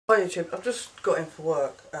Hi YouTube, I've just got in for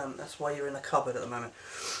work, that's why you're in the cupboard at the moment.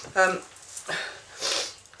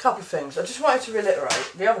 Couple of things, I just wanted to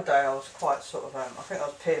reiterate, the other day I was quite sort of, I think I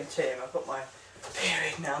was PMTing, I've got my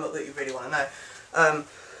period now, not that you really want to know.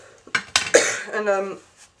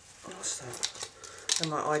 What's that?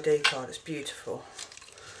 And my ID card, it's beautiful.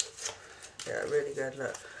 Yeah, really good,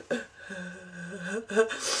 look.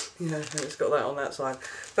 Yeah, it's got that on that side.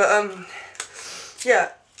 But, yeah.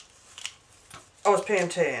 I was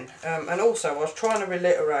PMTing, and also I was trying to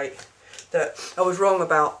reiterate that I was wrong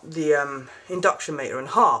about the induction meter and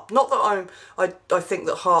Haarp. Not that I think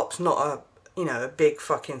that Haarp's not a big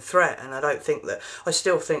fucking threat, and I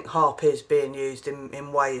still think Haarp is being used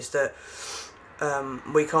in ways that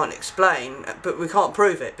we can't explain, but we can't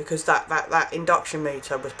prove it, because that induction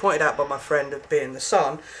meter was pointed out by my friend as being the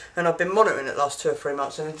sun, and I've been monitoring it the last 2 or 3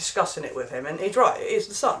 months and discussing it with him, and he's right, it is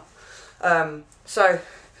the sun. So,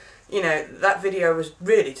 you know, that video was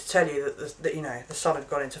really to tell you that the sun had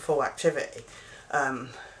gone into full activity,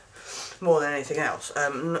 more than anything else.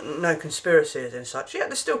 No conspiracies and such. Yeah,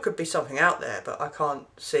 there still could be something out there, but I can't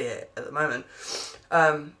see it at the moment.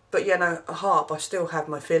 But yeah, no, Haarp, I still have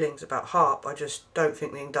my feelings about Haarp. I just don't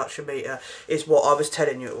think the induction meter is what I was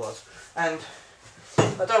telling you it was. And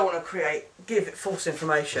I don't want to give it false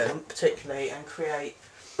information, particularly, and create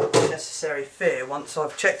unnecessary fear once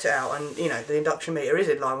I've checked it out and, you know, the induction meter is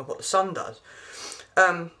in line with what the sun does.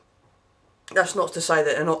 That's not to say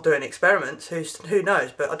that they're not doing experiments, who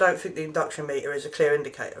knows, but I don't think the induction meter is a clear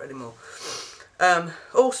indicator anymore.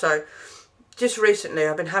 Also, just recently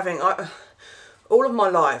I've been having, all of my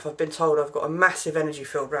life I've been told I've got a massive energy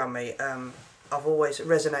field around me. I've always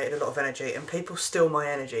resonated a lot of energy, and people steal my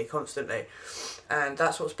energy constantly, and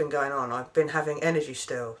that's what's been going on. I've been having energy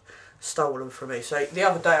stolen from me. So the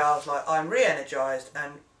other day I was like, I'm re-energised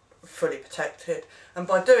and fully protected, and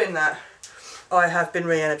by doing that I have been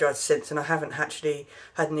re-energised since, and I haven't actually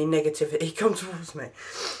had any negativity come towards me.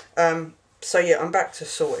 So yeah, I'm back to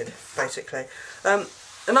sorted, basically.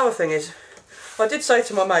 Another thing is, I did say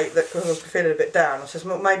to my mate that because I was feeling a bit down, I said,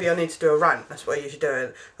 well, maybe I need to do a rant, that's what I usually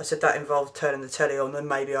do. I said that involved turning the telly on, then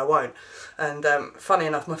maybe I won't. And funny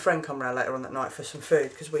enough, my friend come round later on that night for some food,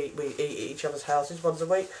 because we eat at each other's houses once a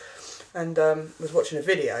week, and was watching a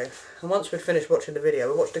video, and once we'd finished watching the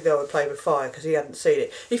video, we watched a girl who played with fire because he hadn't seen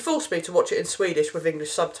it. He forced me to watch it in Swedish with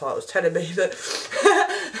English subtitles, telling me that,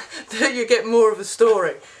 that you get more of a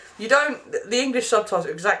story. You don't, the English subtitles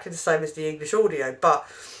are exactly the same as the English audio, but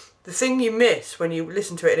the thing you miss when you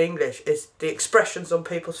listen to it in English is the expressions on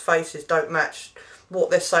people's faces don't match what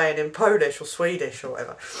they're saying in Polish or Swedish or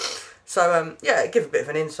whatever. So yeah, give a bit of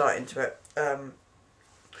an insight into it. I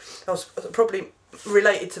was probably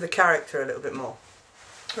related to the character a little bit more.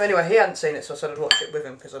 But anyway, he hadn't seen it, so I said I'd watch it with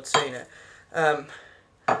him because I'd seen it. And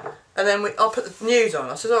then I put the news on.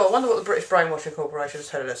 I said, oh, I wonder what the British Brainwashing Corporation is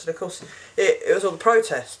telling us. And of course, it was all the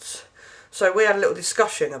protests. So we had a little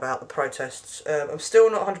discussion about the protests. I'm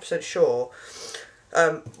still not 100% sure.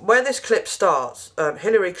 Where this clip starts,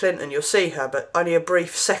 Hillary Clinton, you'll see her, but only a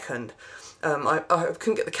brief second. I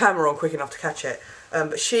couldn't get the camera on quick enough to catch it.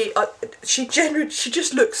 But she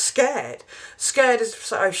just looks scared. Scared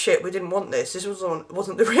as, oh shit, we didn't want this. This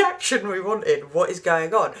wasn't the reaction we wanted. What is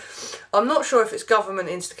going on? I'm not sure if it's government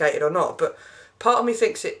instigated or not, but part of me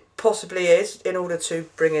thinks it possibly is, in order to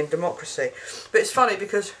bring in democracy. But it's funny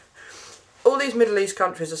because all these Middle East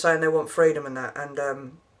countries are saying they want freedom and that,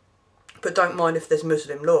 and but don't mind if there's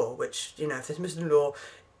Muslim law, which, you know, if there's Muslim law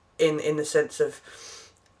in the sense of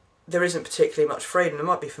there isn't particularly much freedom. There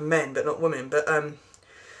might be for men, but not women. But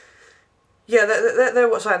yeah,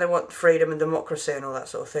 they're saying they want freedom and democracy and all that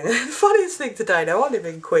sort of thing. The funniest thing today, now I live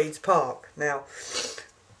in Queen's Park. Now,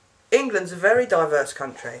 England's a very diverse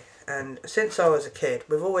country, and since I was a kid,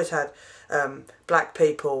 we've always had black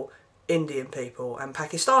people, Indian people, and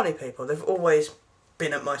Pakistani people. They've always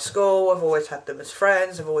been at my school. I've always had them as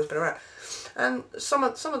friends. They've always been around. And some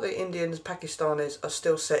of the Indians, Pakistanis, are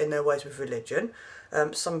still set in their ways with religion.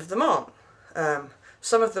 Some of them aren't.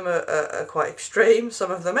 Some of them are quite extreme,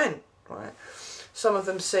 some of them ain't. Right? Some of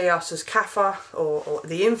them see us as kafir or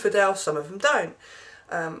the infidel, some of them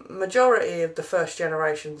don't. Majority of the first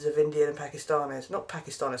generations of Indian and Pakistanis, not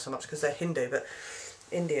Pakistanis so much because they're Hindu, but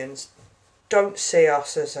Indians, don't see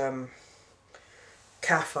us as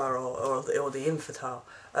kafir or the infidel.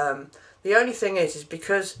 The only thing is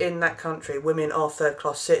because in that country women are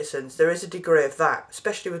third-class citizens, there is a degree of that,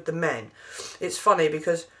 especially with the men. It's funny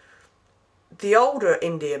because the older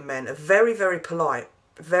Indian men are very, very polite,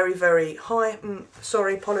 very, very, hi,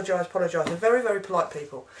 sorry, apologise, they're very, very polite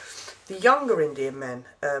people. The younger Indian men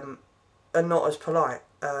are not as polite.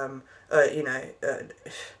 You know,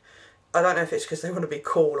 I don't know if it's because they want to be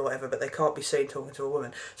cool or whatever, but they can't be seen talking to a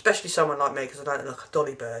woman, especially someone like me, because I don't look like a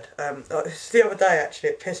dolly bird. The other day, actually,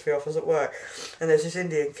 it pissed me off. I was at work, and there's this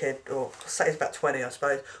Indian kid, or say he's about 20, I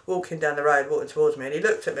suppose, walking down the road, walking towards me, and he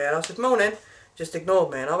looked at me, and I said, "Morning," just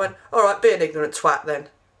ignored me, and I went, "Alright, be an ignorant twat then,"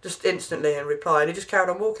 just instantly in reply, and he just carried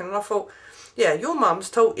on walking, and I thought, yeah, your mum's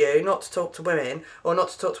taught you not to talk to women, or not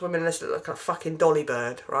to talk to women unless they look like a fucking dolly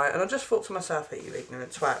bird, right? And I just thought to myself, hey, you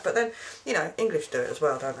ignorant twat. But then, you know, English do it as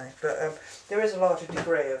well, don't they? But there is a larger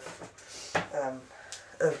degree of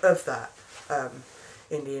that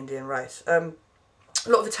in the Indian race. A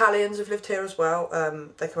lot of Italians have lived here as well.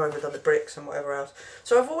 They come over and done the bricks and whatever else.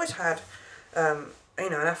 So I've always had, you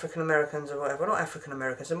know, African Americans or whatever. Not African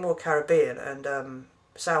Americans, they're more Caribbean and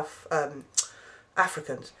South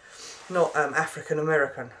Africans. Not African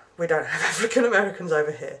American. We don't have African Americans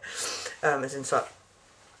over here, as in such.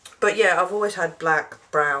 But yeah, I've always had black,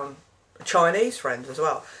 brown, Chinese friends as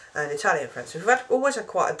well, and Italian friends. We've always had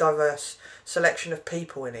quite a diverse selection of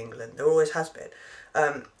people in England. There always has been.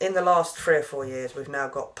 In the last 3 or 4 years, we've now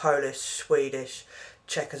got Polish, Swedish,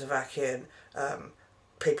 Czechoslovakian,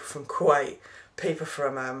 people from Kuwait, people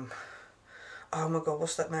from oh my god,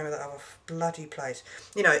 what's that name of that other bloody place?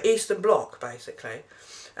 You know, Eastern Bloc, basically.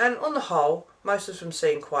 And on the whole, most of them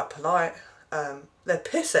seem quite polite. They're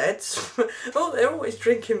pissheads. Oh, they're always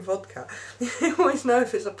drinking vodka. You always know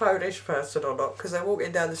if it's a Polish person or not, because they're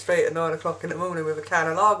walking down the street at 9 o'clock in the morning with a can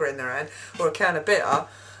of lager in their hand, or a can of bitter,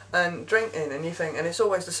 and drinking, and you think, and it's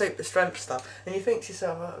always the super strength stuff, and you think to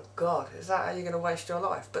yourself, oh god, is that how you're going to waste your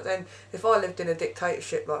life? But then, if I lived in a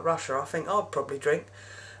dictatorship like Russia, I think I'd probably drink.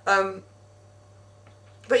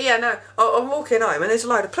 But yeah, no, I'm walking home and there's a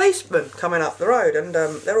load of policemen coming up the road, and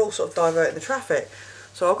they're all sort of diverting the traffic.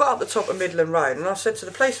 So I got up the top of Midland Road and I said to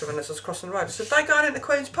the policewoman as I was crossing the road, I said, "They going into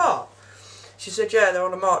Queen's Park?" She said, "Yeah, they're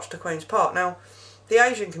on a march to Queen's Park." Now, the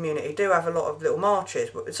Asian community do have a lot of little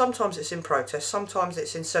marches, but sometimes it's in protest, sometimes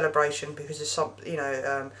it's in celebration, because it's some, you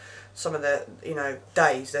know, some of the, you know,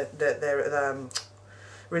 days that they're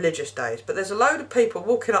religious days. But there's a load of people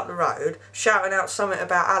walking up the road shouting out something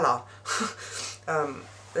about Allah.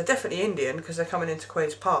 They're definitely Indian, because they're coming into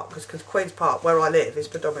Queen's Park, because Queen's Park, where I live, is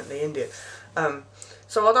predominantly Indian.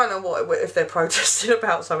 So I don't know if they're protesting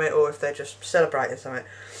about something or if they're just celebrating something.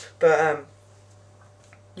 But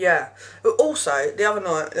yeah. Also, the other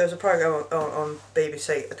night there was a programme on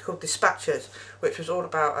BBC called Dispatches, which was all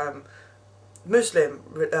about Muslim,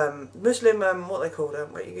 what they call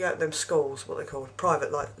them, where you go to them schools, what they call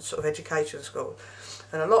private, like sort of education schools.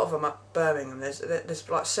 And a lot of them up Birmingham, there's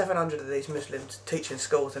like 700 of these Muslims teaching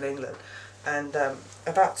schools in England, and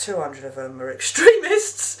about 200 of them are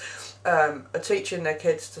extremists, are teaching their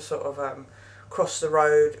kids to sort of cross the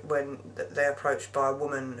road when they're approached by a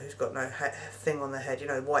woman who's got no thing on their head, you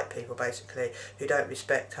know, white people basically, who don't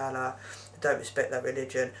respect Allah, don't respect their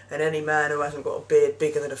religion, and any man who hasn't got a beard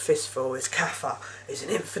bigger than a fistful is kafir, is an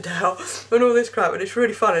infidel, and all this crap. And it's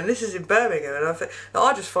really fun, and this is in Birmingham, and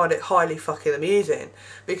I just find it highly fucking amusing,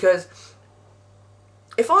 because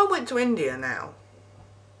if I went to India now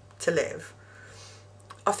to live,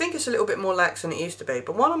 I think it's a little bit more lax than it used to be.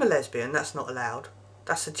 But one, I'm a lesbian, that's not allowed.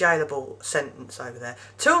 That's a jailable sentence over there.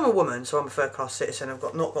 2, I'm a woman, so I'm a third class citizen, I've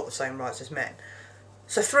not got the same rights as men.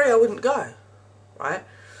 So 3, I wouldn't go, right?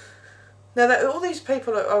 Now, all these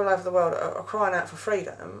people all over the world are crying out for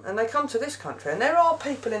freedom, and they come to this country, and there are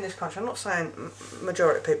people in this country, I'm not saying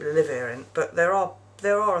majority of people who live here, but there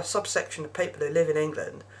are a subsection of people who live in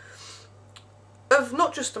England, of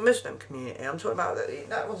not just the Muslim community, I'm talking about,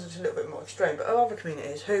 that one's just a little bit more extreme, but of other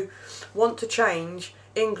communities who want to change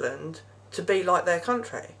England to be like their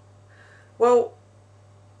country. Well,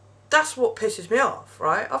 that's what pisses me off,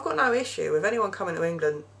 right? I've got no issue with anyone coming to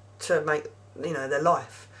England to make, you know, their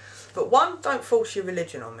life. But one, don't force your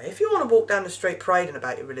religion on me. If you want to walk down the street parading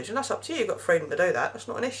about your religion, that's up to you. You've got freedom to do that. That's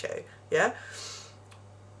not an issue. Yeah?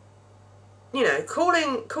 You know,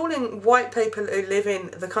 calling white people who live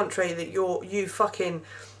in the country that you fucking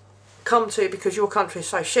come to because your country is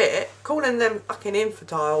so shit, calling them fucking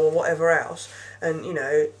infidel or whatever else, and, you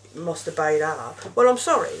know, must obey Allah. Well, I'm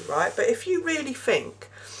sorry, right? But if you really think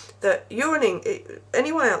that you're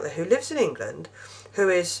anyone out there who lives in England who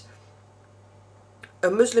is a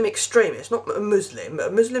Muslim extremist, not a Muslim, but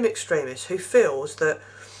a Muslim extremist who feels that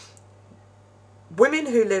women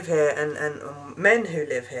who live here and men who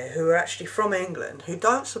live here who are actually from England, who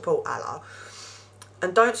don't support Allah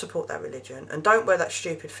and don't support that religion and don't wear that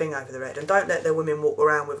stupid thing over their head and don't let their women walk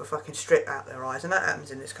around with a fucking strip out their eyes, and that happens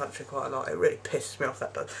in this country quite a lot. It really pisses me off,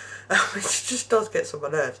 that does. It just does get on my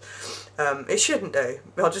nerves. It shouldn't do.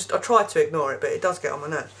 I try to ignore it, but it does get on my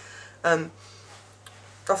nerves.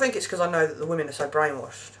 I think it's because I know that the women are so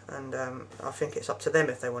brainwashed, and I think it's up to them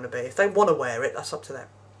if they want to be. If they want to wear it, that's up to them.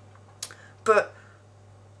 But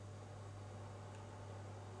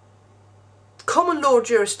common law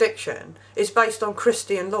jurisdiction is based on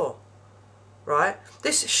Christian law, right?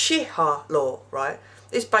 This Shiha law, right,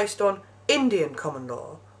 is based on Indian common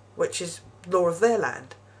law, which is law of their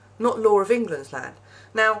land, not law of England's land.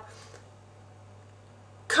 Now,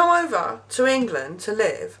 come over to England to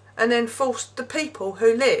live and then force the people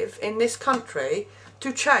who live in this country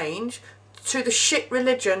to change to the shit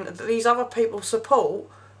religion that these other people support,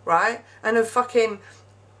 right, and have fucking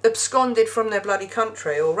absconded from their bloody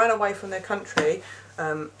country or ran away from their country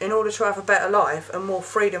in order to have a better life and more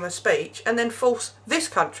freedom of speech, and then force this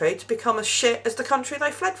country to become as shit as the country they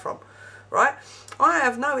fled from, right? I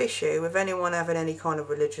have no issue with anyone having any kind of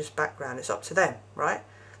religious background. It's up to them, right?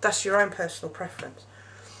 That's your own personal preference.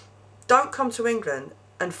 Don't come to England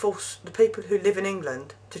and force the people who live in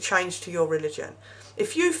England to change to your religion.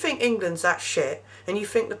 If you think England's that shit and you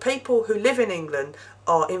think the people who live in England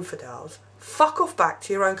are infidels, fuck off back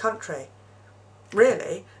to your own country.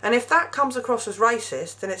 Really. And if that comes across as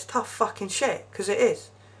racist, then it's tough fucking shit, because it is.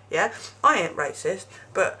 Yeah? I ain't racist,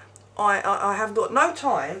 but I have got no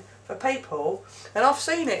time for people, and I've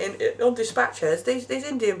seen it on dispatches, these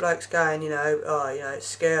Indian blokes going, you know, oh, you know, it's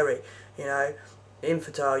scary, you know,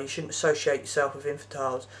 infidel, you shouldn't associate yourself with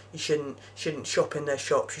infidels, you shouldn't shop in their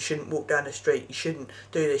shops, you shouldn't walk down the street, you shouldn't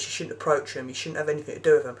do this, you shouldn't approach them, you shouldn't have anything to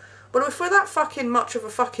do with them. But if we're that fucking much of a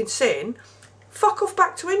fucking sin, fuck off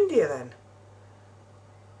back to India then.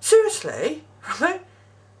 Seriously, right?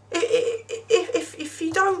 If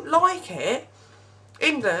you don't like it,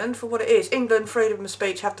 England, for what it is, England, freedom of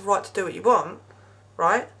speech, have the right to do what you want,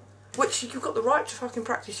 right? Which, you've got the right to fucking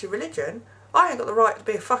practice your religion. I ain't got the right to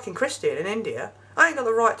be a fucking Christian in India. I ain't got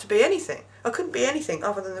the right to be anything. I couldn't be anything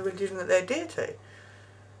other than the religion that they adhere to.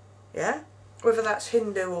 Yeah? Whether that's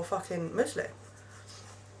Hindu or fucking Muslim.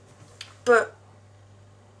 But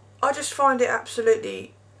I just find it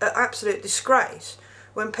absolutely an absolute disgrace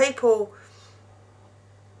when people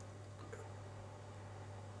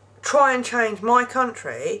try and change my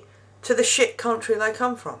country to the shit country they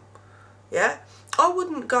come from. Yeah? I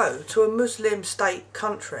wouldn't go to a Muslim state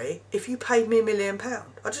country if you paid me £1 million.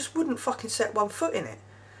 I just wouldn't fucking set one foot in it.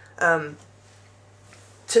 To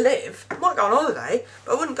live, I might go on holiday,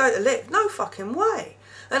 but I wouldn't go to live. No fucking way.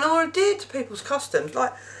 And I adhere to people's customs.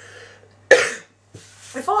 Like,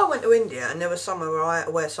 if I went to India and there was somewhere where I had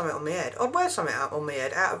to wear something on my head, I'd wear something on my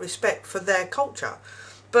head out of respect for their culture.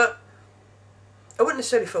 But I wouldn't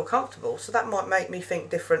necessarily feel comfortable, so that might make me think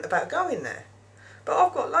different about going there. But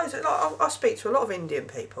I've got loads of, like, I speak to a lot of Indian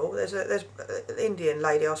people. There's an Indian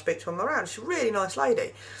lady I speak to on my round. She's a really nice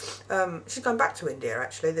lady. She's going back to India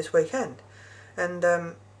actually this weekend,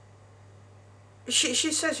 and she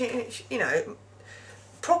says, you know,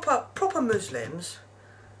 proper Muslims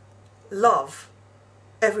love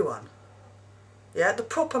everyone. Yeah, the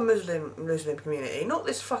proper Muslim community, not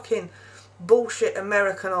this fucking bullshit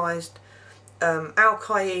Americanised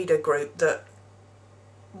Al-Qaeda group that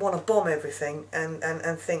want to bomb everything and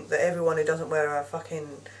think that everyone who doesn't wear a fucking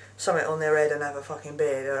something on their head and have a fucking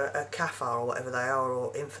beard or a kafir or whatever they are,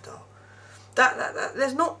 or infidel.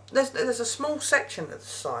 There's a small section of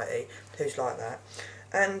society who's like that,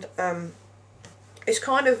 and it's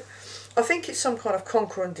kind of, I think it's some kind of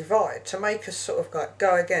conquer and divide to make us sort of like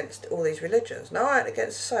go against all these religions. No, I ain't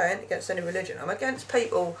against any religion. I'm against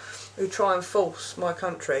people who try and force my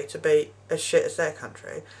country to be as shit as their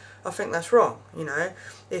country. I think that's wrong. You know,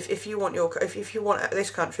 if you want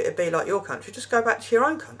this country to be like your country, just go back to your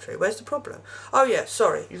own country. Where's the problem? Oh yeah,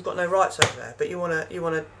 sorry, you've got no rights over there, but you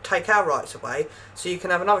wanna take our rights away so you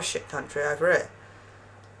can have another shit country over here.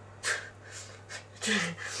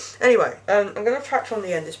 Anyway, I'm going to touch on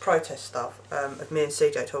the end this protest stuff of me and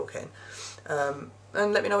CJ talking, and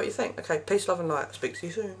let me know what you think. Okay, peace, love and light. I'll speak to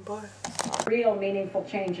you soon. Bye. Real meaningful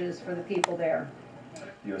changes for the people there.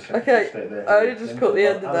 Okay, I only just caught the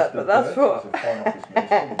end of that, but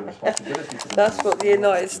that's what the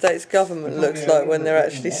United States government looks like when they're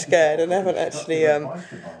actually scared and haven't actually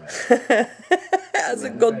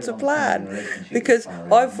hasn't gone to plan. Because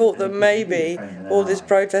I thought that maybe all this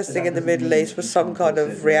protesting in the Middle East was some kind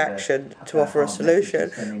of reaction to offer a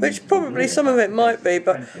solution, which probably some of it might be,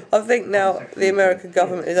 but I think now the American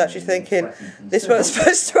government is actually thinking this wasn't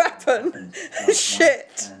supposed to happen.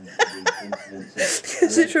 Shit.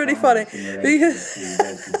 Because it's really funny.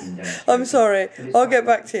 I'm sorry, I'll get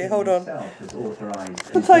back to you, hold on.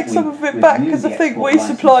 I'll take some of it back because I think we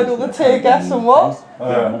supplied all the tear gas and what?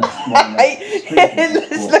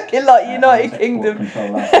 It's looking like United Kingdom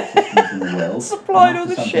supplied all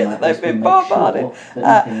the shit that they've been bombarded,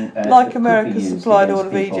 like America supplied all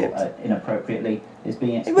of Egypt. Inappropriately is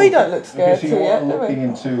being We don't look scared so to you are yet, do looking we?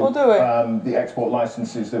 into Or do we? the export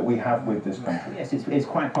licences that we have with this country. Yes, it's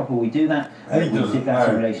quite proper we do that. And he We doesn't did that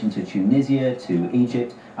in know. relation to Tunisia, to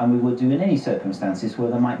Egypt, and we would do in any circumstances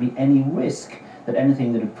where there might be any risk that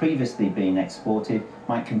anything that had previously been exported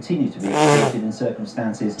might continue to be exported in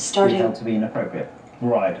circumstances we held to be inappropriate.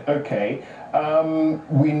 Right, okay.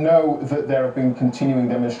 We know that there have been continuing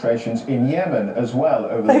demonstrations in Yemen as well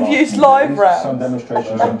over the They've last used few live days. rounds. Some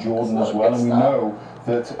demonstrations in Jordan as well, and we know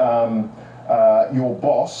that your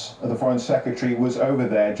boss, the Foreign Secretary, was over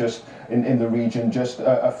there just in the region just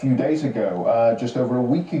a few days ago, just over a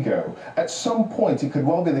week ago. At some point, it could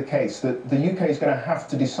well be the case that the UK is going to have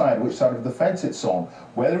to decide which side of the fence it's on,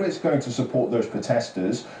 whether it's going to support those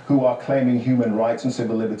protesters who are claiming human rights and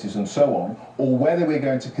civil liberties and so on, or whether we're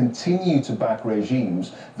going to continue to back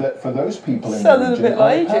regimes that, for those people in the region, Sounded a bit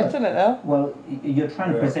like Egypt, doesn't it now? Well, you're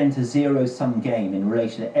trying to present a zero-sum game in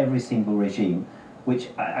relation to every single regime, which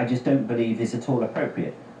I just don't believe is at all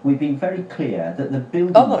appropriate. We've been very clear that the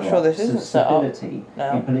building I'm not sure blocks this isn't of set up stability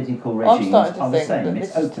now. in political I'm regimes starting to are the think same. that It's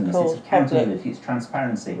this is openness, called it's accountability, it's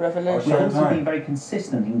transparency. revolution. We've also Right. been very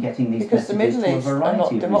consistent in getting these Because the messages Middle to a East are variety not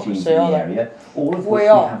of regimes democracy, in are the they? area, all of which We we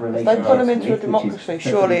are. have If they relationships put them into a with, which is democracy,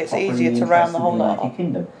 perfectly surely it's proper in easier the to round interest the of whole lot United up.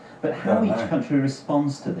 Kingdom. But how Don't each know. country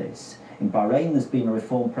responds to this. In Bahrain, there's been a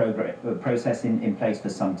reform process in place for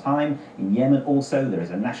some time. In Yemen also, there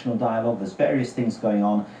is a national dialogue. There's various things going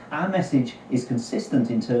on. Our message is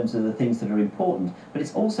consistent in terms of the things that are important, but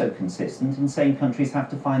it's also consistent in saying countries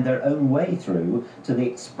have to find their own way through to the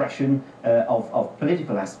expression of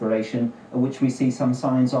political aspiration, which we see some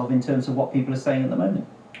signs of in terms of what people are saying at the moment.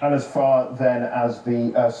 And as far then as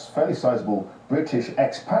the fairly sizable British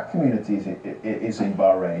expat community is in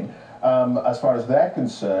Bahrain, as far as they're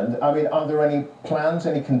concerned, I mean, are there any plans,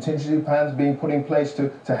 any contingency plans being put in place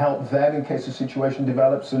to help them in case the situation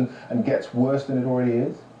develops and gets worse than it already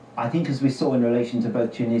is? I think as we saw in relation to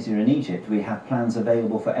both Tunisia and Egypt, we have plans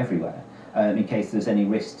available for everywhere. In case there's any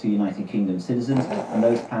risk to United Kingdom citizens, and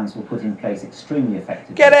those plans were put in place extremely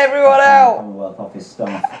effectively. Get everyone by out! Commonwealth Office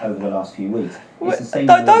staff over the last few weeks. It's the same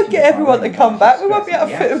Don't get relation everyone to Bahrain, come I back. should We won't be able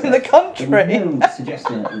to stress fit at them in the country. There was no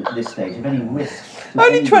suggestion at this stage of any risk. to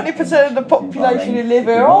Only any 20% of the nationals in population Bahrain. who live If here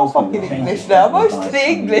there are was, we would fucking change English the now. Most of advice the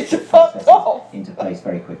and English are put fucked processes off. into place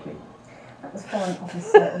very quickly. That was Foreign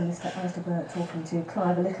Office Minister Alistair Burt talking to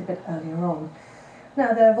Clive a little bit earlier on.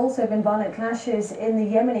 Now, there have also been violent clashes in the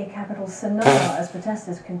Yemeni capital Sana'a as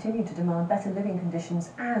protesters continue to demand better living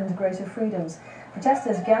conditions and greater freedoms.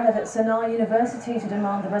 Protesters gathered at Sana'a University to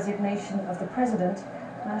demand the resignation of the president.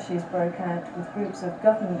 Clashes broke out with groups of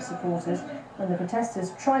government supporters when the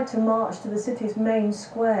protesters tried to march to the city's main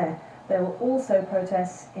square. There were also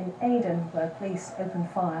protests in Aden where police opened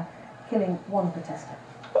fire, killing one protester.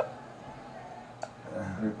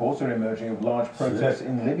 Reports are emerging of large protests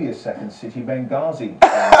in Libya's second city, Benghazi.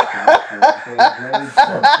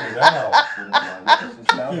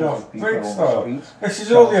 This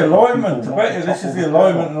is all the alignment. I bet you this is the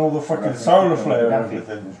alignment and all the fucking solar flare and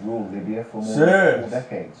everything. Ruled Libya for more Serious? than 4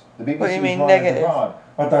 decades. The What do you mean, BBC's Ryan negative? Gerard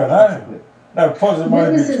I don't know. No, positive, maybe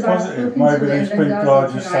it's Witnesses are positive. spoken Maybe to these in people are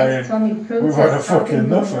Benghazi just tonight, saying, told me we've had a protests have fucking been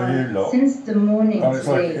enough going of you on lot. since the morning And it's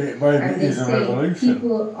like, today, it maybe and they is a say revolution.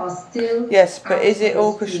 people are still Yes, but out is it on the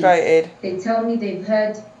orchestrated? streets. They tell me they've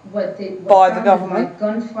heard what By the sounded government? like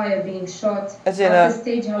gunfire being shot. As in At this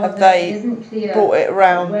stage, have however, they it isn't clear brought it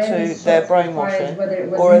round where to these their shots were fired, brainwashing? whether it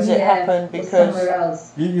was Or has in it the air happened or because somewhere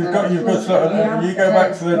else. You've got Of to course, sort we of, have you go back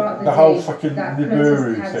heard to throughout the whole day fucking that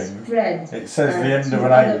Nibiru protests have thing. spread, It says the end to of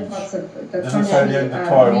an other age. parts of the It doesn't say country, the end of maybe,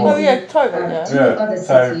 Taiwan. Oh yeah, totally, yeah. two Yeah, other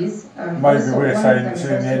so cities. Maybe Also, we're one saying of them it's is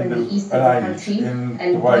in also the in end the of east of the an age country, in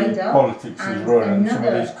El the way Baida, politics is and run. And some of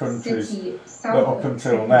another these countries city that south up of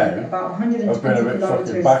until Tripoli, now about have been a 120 bit fucking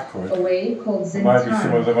kilometers backward. away, called Zintan. Maybe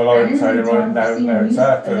some of them are like And in saying, right Zintan, now, we've seen now it's a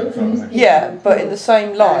our local turn sort of thing. newspaper Yeah, but in report the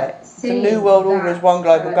same light, The New World Order is one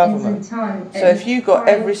global government. So if you got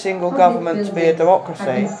every single government to be a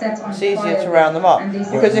democracy, it's easier to round them up.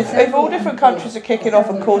 Because if all different countries are kicking off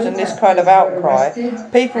and causing this kind of outcry,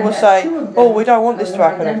 people will say, oh, we don't want this to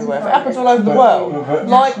happen everywhere. If it happens all over the world,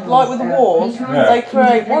 like with the wars, they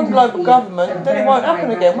create one global government, then it won't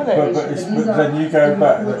happen again, will it? But then you go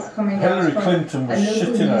back, Hillary Clinton was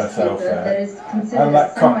shitting herself there, and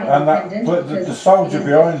the soldier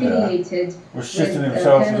behind her was shitting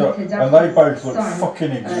himself as well, and they both look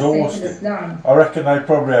fucking exhausted. I reckon they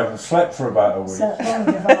probably haven't slept for about a week.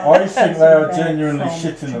 I think they are genuinely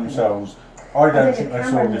shitting themselves. I don't think they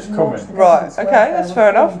saw this coming. Right, okay, that's fair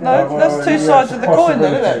enough. No, that's two sides of the coin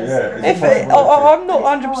then, isn't it? I'm not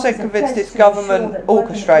 100% convinced it's government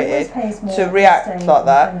orchestrated to react like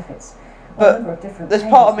that. But there's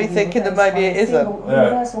part of me thinking that maybe it isn't.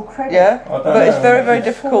 Yeah, but it's very, very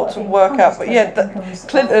difficult to work out. But yeah,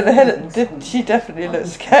 Clinton and Hillary, she definitely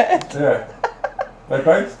looks scared. Yeah, they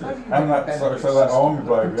both did. And that army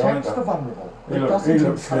bloke behind her. He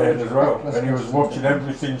looked scared as well, and he was watching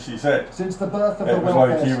everything she said. Since the birth of it was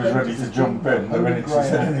like he was ready to jump in the minute she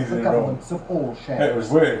said anything wrong. It was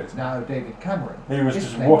weird. Now David Cameron. He was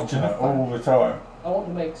just watching it all the time. I want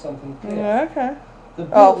to make something clear. Yeah, okay.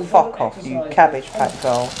 Oh, fuck off, you cabbage patch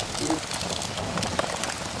doll.